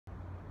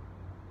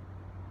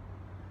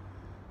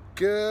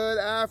Good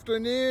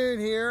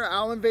afternoon here,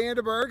 Alan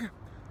Vanderberg.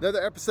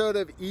 Another episode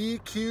of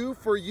EQ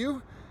for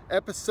You,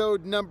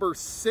 episode number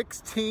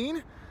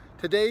 16.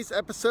 Today's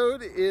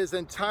episode is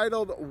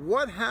entitled,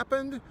 What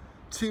Happened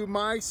to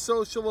My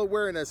Social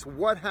Awareness?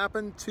 What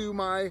happened to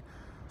my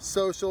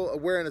social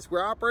awareness?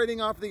 We're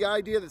operating off the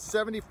idea that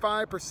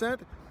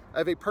 75%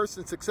 of a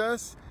person's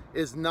success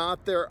is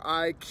not their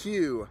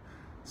IQ.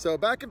 So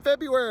back in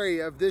February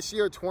of this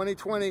year,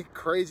 2020,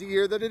 crazy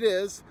year that it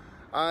is,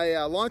 I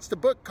launched a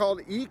book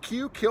called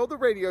EQ, Kill the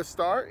Radio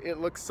Star. It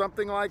looks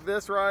something like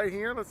this right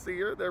here. Let's see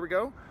here. There we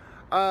go.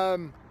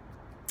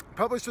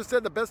 Publisher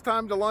said the best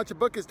time to launch a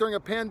book is during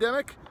a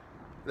pandemic.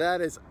 That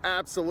is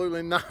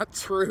absolutely not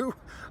true.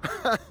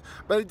 But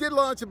I did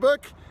launch a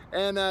book,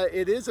 and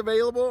it is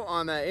available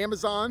on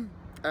Amazon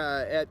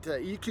at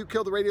EQ,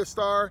 Kill the Radio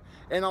Star,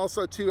 and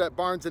also too at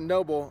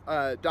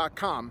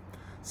barnesandnoble.com.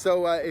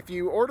 So if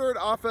you order it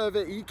off of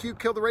EQ,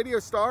 Kill the Radio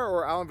Star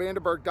or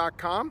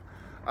alanvanderberg.com,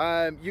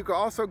 you can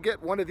also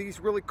get one of these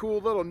really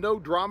cool little no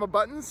drama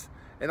buttons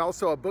and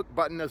also a book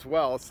button as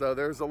well. So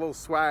there's a little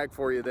swag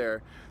for you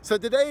there. So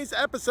today's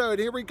episode,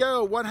 here we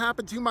go. What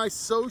happened to my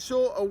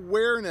social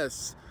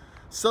awareness?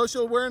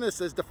 Social awareness,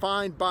 as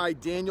defined by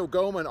Daniel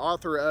Goleman,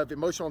 author of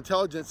Emotional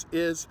Intelligence,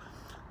 is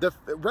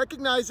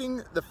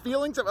recognizing the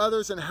feelings of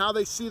others and how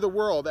they see the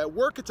world. At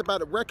work, it's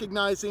about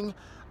recognizing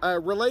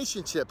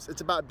relationships.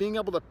 It's about being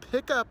able to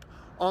pick up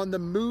on the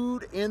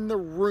mood in the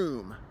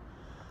room.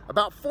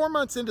 About 4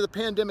 months into the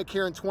pandemic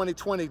here in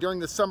 2020, during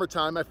the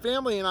summertime, my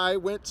family and I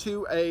went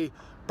to a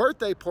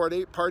birthday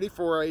party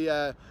for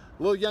a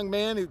little young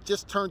man who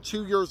just turned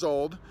 2 years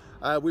old.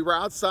 We were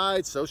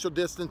outside, social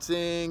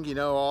distancing, you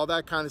know, all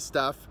that kind of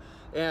stuff,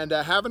 and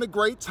having a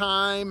great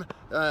time.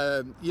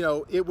 You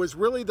know, it was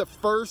really the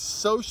first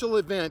social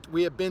event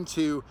we had been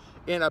to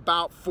in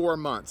about 4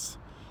 months.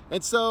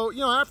 And so, you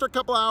know, after a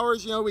couple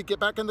hours, you know, we get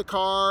back in the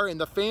car,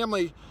 and the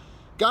family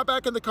got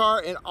back in the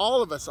car, and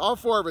all of us, all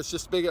four of us,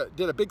 just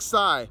did a big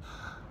sigh.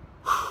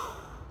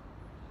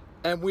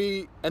 And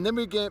then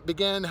we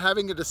began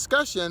having a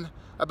discussion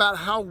about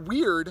how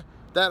weird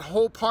that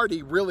whole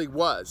party really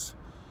was.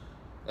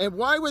 And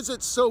why was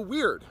it so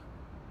weird?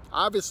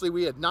 Obviously,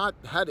 we had not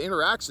had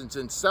interactions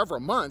in several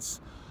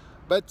months,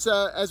 but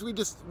as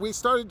we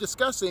started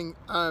discussing,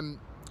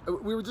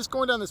 we were just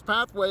going down this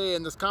pathway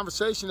and this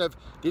conversation of,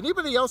 did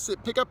anybody else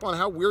pick up on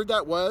how weird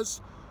that was?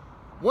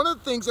 One of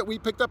the things that we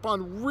picked up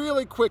on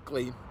really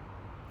quickly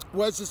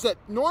was that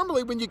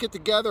normally when you get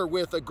together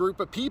with a group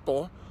of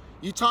people,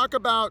 you talk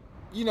about,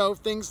 you know,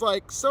 things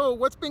like, so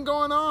what's been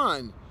going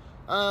on?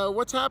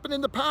 What's happened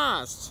in the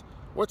past?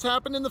 What's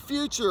happened in the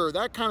future?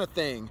 That kind of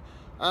thing.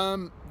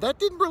 That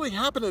didn't really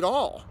happen at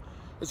all.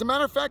 As a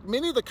matter of fact,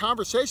 many of the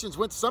conversations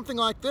went something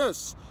like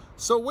this.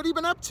 So what have you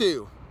been up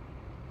to?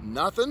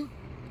 Nothing.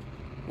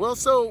 Well,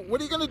 so what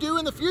are you going to do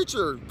in the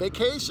future?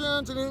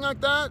 Vacations, anything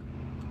like that?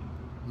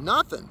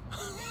 Nothing.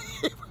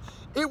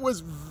 It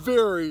was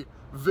very,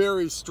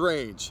 very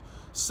strange.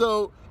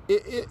 So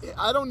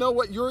I don't know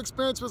what your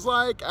experience was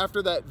like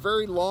after that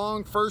very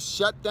long first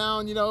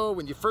shutdown, you know,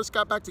 when you first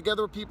got back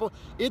together with people.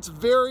 It's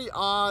very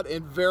odd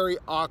and very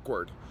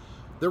awkward.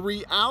 The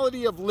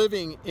reality of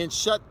living in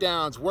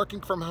shutdowns,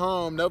 working from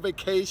home, no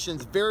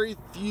vacations, very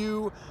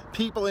few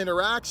people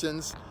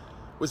interactions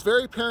was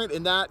very apparent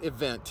in that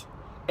event,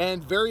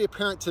 and very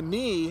apparent to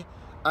me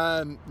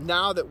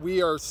now that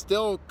we are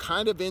still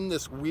kind of in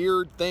this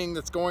weird thing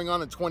that's going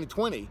on in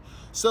 2020.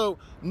 So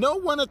no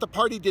one at the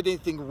party did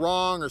anything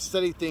wrong or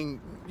said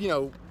anything, you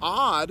know,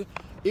 odd.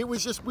 It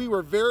was just, we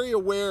were very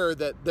aware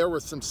that there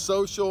was some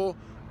social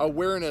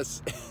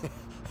awareness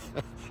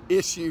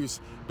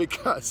issues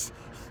because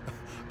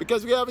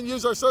we haven't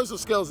used our social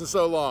skills in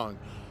so long.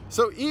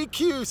 So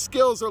EQ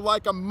skills are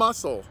like a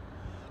muscle.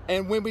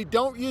 And when we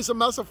don't use a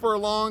muscle for a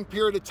long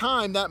period of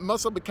time, that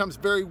muscle becomes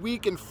very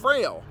weak and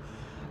frail.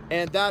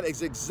 And that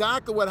is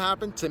exactly what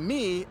happened to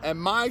me and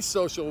my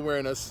social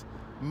awareness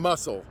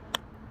muscle.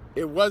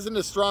 It wasn't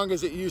as strong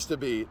as it used to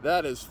be.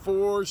 That is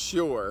for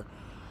sure.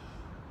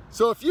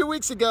 So a few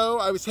weeks ago,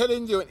 I was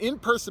heading to an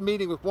in-person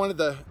meeting with one of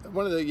the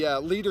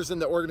leaders in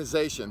the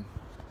organization.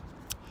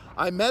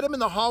 I met him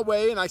in the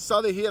hallway, and I saw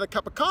that he had a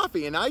cup of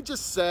coffee. And I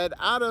just said,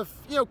 out of,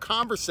 you know,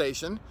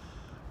 conversation,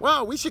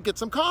 wow, we should get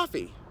some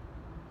coffee.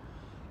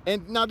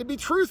 And now, to be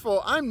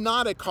truthful, I'm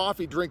not a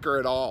coffee drinker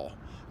at all.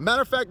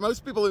 Matter of fact,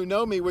 most people who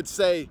know me would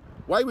say,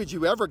 why would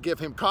you ever give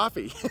him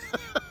coffee?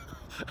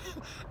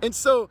 And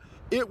so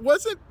it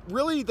wasn't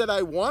really that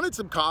I wanted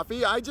some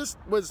coffee. I just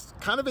was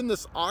kind of in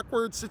this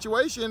awkward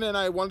situation, and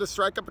I wanted to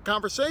strike up a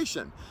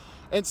conversation.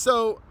 And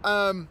so,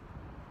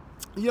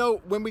 you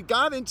know, when we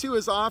got into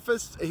his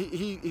office,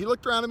 he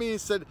looked around at me and he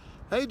said,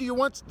 hey, do you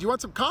want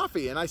some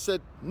coffee? And I said,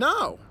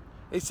 no.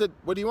 And he said,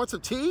 well, do you want some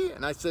tea?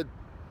 And I said,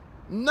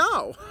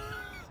 no.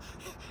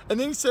 And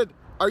then he said,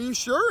 are you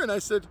sure? And I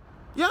said,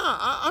 yeah,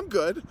 I'm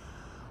good.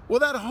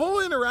 Well, that whole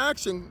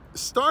interaction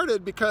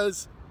started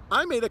because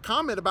I made a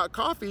comment about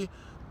coffee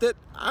that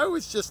it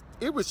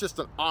was just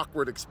an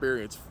awkward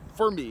experience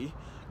for me.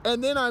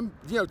 And then I'm,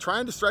 you know,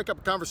 trying to strike up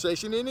a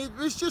conversation, and it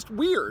was just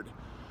weird.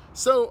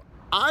 So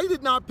I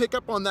did not pick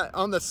up on that,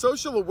 on the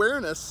social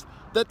awareness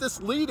that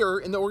this leader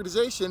in the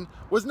organization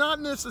was not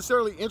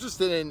necessarily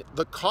interested in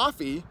the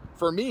coffee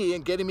for me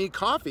and getting me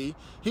coffee.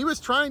 He was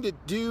trying to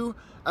do,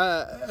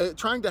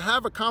 trying to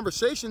have a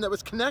conversation that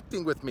was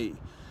connecting with me.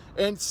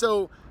 And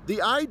so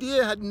the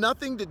idea had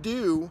nothing to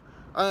do,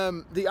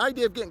 the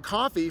idea of getting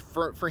coffee,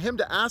 for him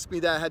to ask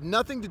me that, had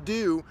nothing to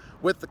do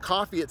with the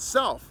coffee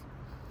itself.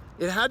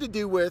 It had to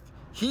do with,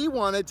 he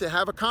wanted to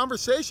have a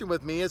conversation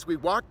with me as we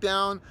walked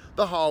down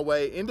the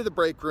hallway into the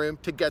break room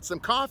to get some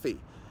coffee.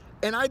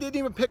 And I didn't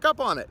even pick up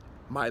on it.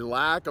 My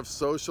lack of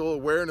social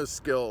awareness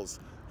skills.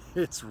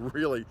 It's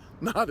really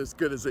not as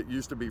good as it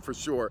used to be, for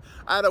sure.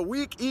 I had a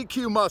weak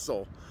EQ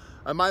muscle.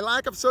 My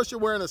lack of social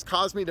awareness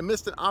caused me to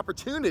miss an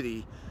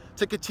opportunity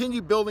to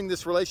continue building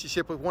this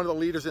relationship with one of the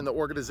leaders in the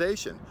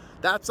organization.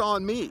 That's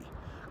on me.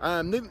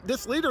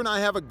 This leader and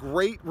I have a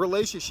great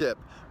relationship,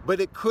 but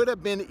it could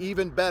have been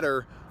even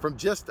better from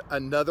just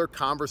another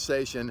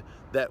conversation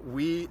that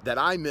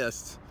I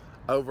missed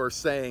over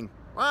saying,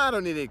 well, I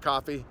don't need any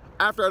coffee,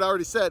 after I'd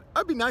already said,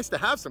 it'd be nice to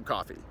have some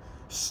coffee.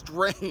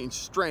 Strange,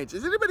 strange.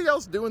 Is anybody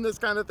else doing this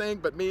kind of thing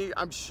but me?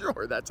 I'm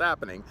sure that's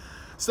happening.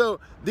 So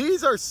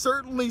these are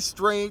certainly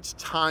strange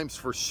times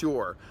for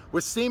sure,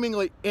 with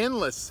seemingly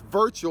endless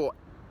virtual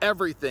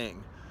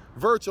everything.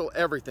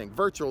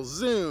 Virtual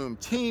Zoom,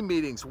 team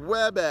meetings,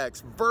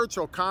 WebEx,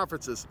 virtual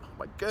conferences, oh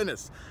my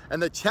goodness,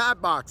 and the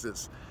chat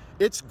boxes.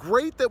 It's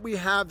great that we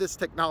have this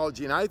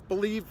technology, and I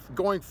believe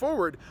going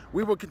forward,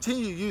 we will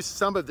continue to use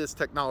some of this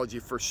technology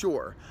for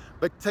sure.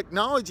 But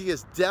technology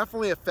has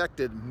definitely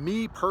affected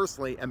me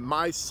personally and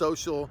my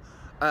social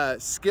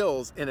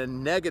skills in a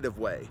negative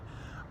way.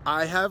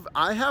 I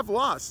have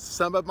lost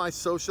some of my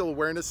social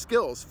awareness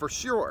skills for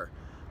sure.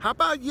 How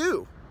about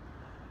you?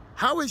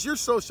 How is your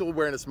social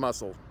awareness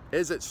muscle?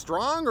 Is it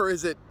strong, or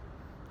is it,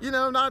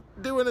 not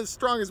doing as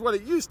strong as what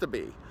it used to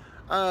be?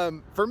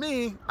 For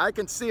me, I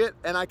can see it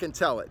and I can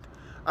tell it.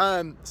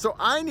 So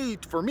I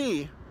need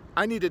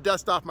to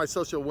dust off my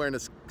social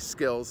awareness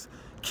skills,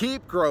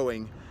 keep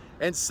growing.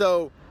 And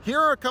so here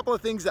are a couple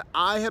of things that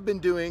I have been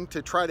doing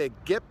to try to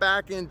get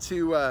back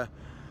into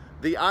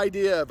the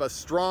idea of a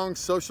strong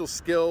social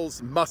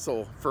skills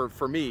muscle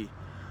for me.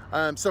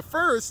 So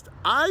first,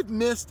 I've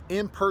missed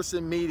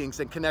in-person meetings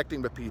and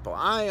connecting with people.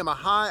 I am a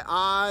high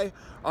I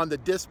on the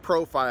DISC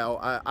profile.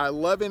 I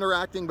love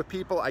interacting with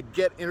people. I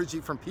get energy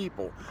from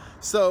people.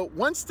 So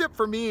one step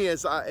for me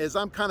as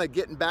I'm kind of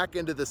getting back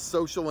into the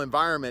social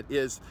environment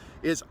is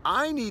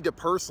I need to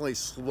personally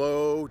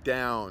slow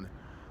down,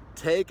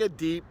 take a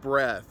deep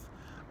breath.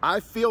 I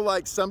feel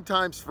like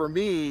sometimes for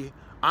me,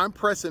 I'm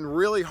pressing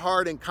really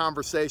hard in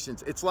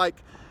conversations. It's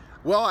like,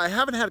 well, I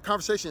haven't had a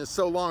conversation in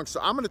so long, so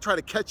I'm gonna try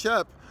to catch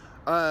up.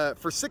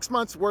 For 6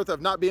 months worth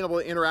of not being able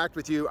to interact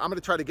with you, I'm gonna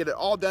try to get it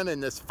all done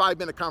in this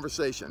 5-minute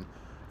conversation.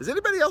 Is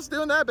anybody else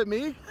doing that but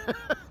me?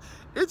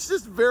 It's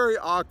just very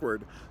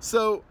awkward.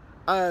 So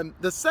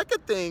the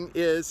second thing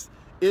is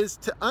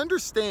to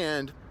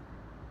understand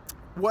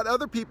what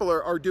other people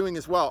are doing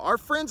as well. Our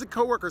friends and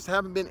coworkers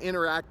haven't been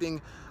interacting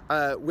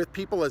with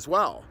people as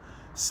well.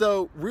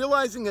 So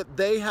realizing that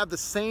they have the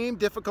same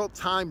difficult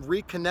time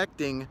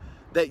reconnecting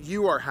that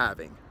you are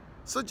having.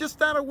 So just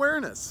that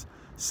awareness.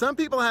 Some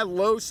people had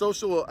low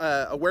social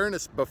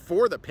awareness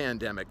before the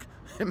pandemic.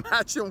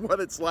 Imagine what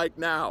it's like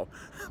now.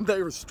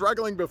 They were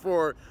struggling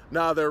before,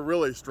 now they're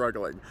really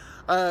struggling.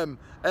 And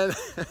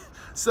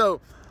so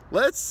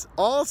let's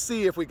all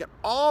see if we can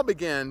all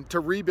begin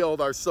to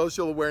rebuild our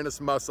social awareness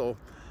muscle.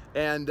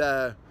 And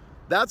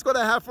that's what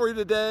I have for you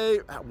today.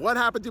 What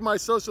happened to my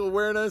social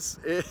awareness?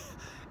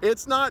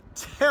 It's not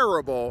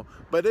terrible,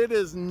 but it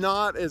is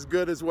not as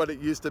good as what it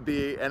used to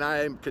be, and I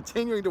am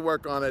continuing to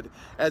work on it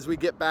as we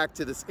get back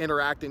to this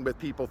interacting with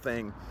people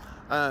thing.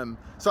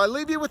 So I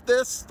leave you with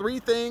this, 3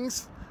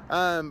 things.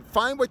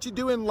 Find what you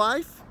do in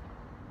life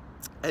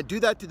and do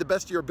that to the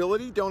best of your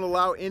ability. Don't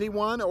allow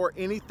anyone or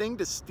anything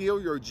to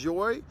steal your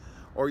joy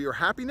or your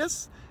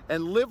happiness,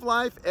 and live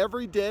life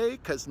every day,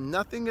 because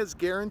nothing is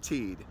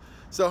guaranteed.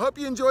 So I hope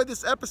you enjoyed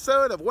this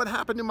episode of What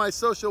Happened to My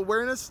Social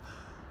Awareness.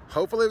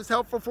 Hopefully it was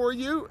helpful for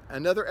you.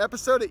 Another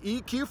episode of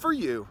EQ for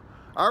you.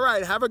 All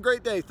right, have a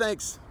great day.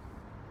 Thanks.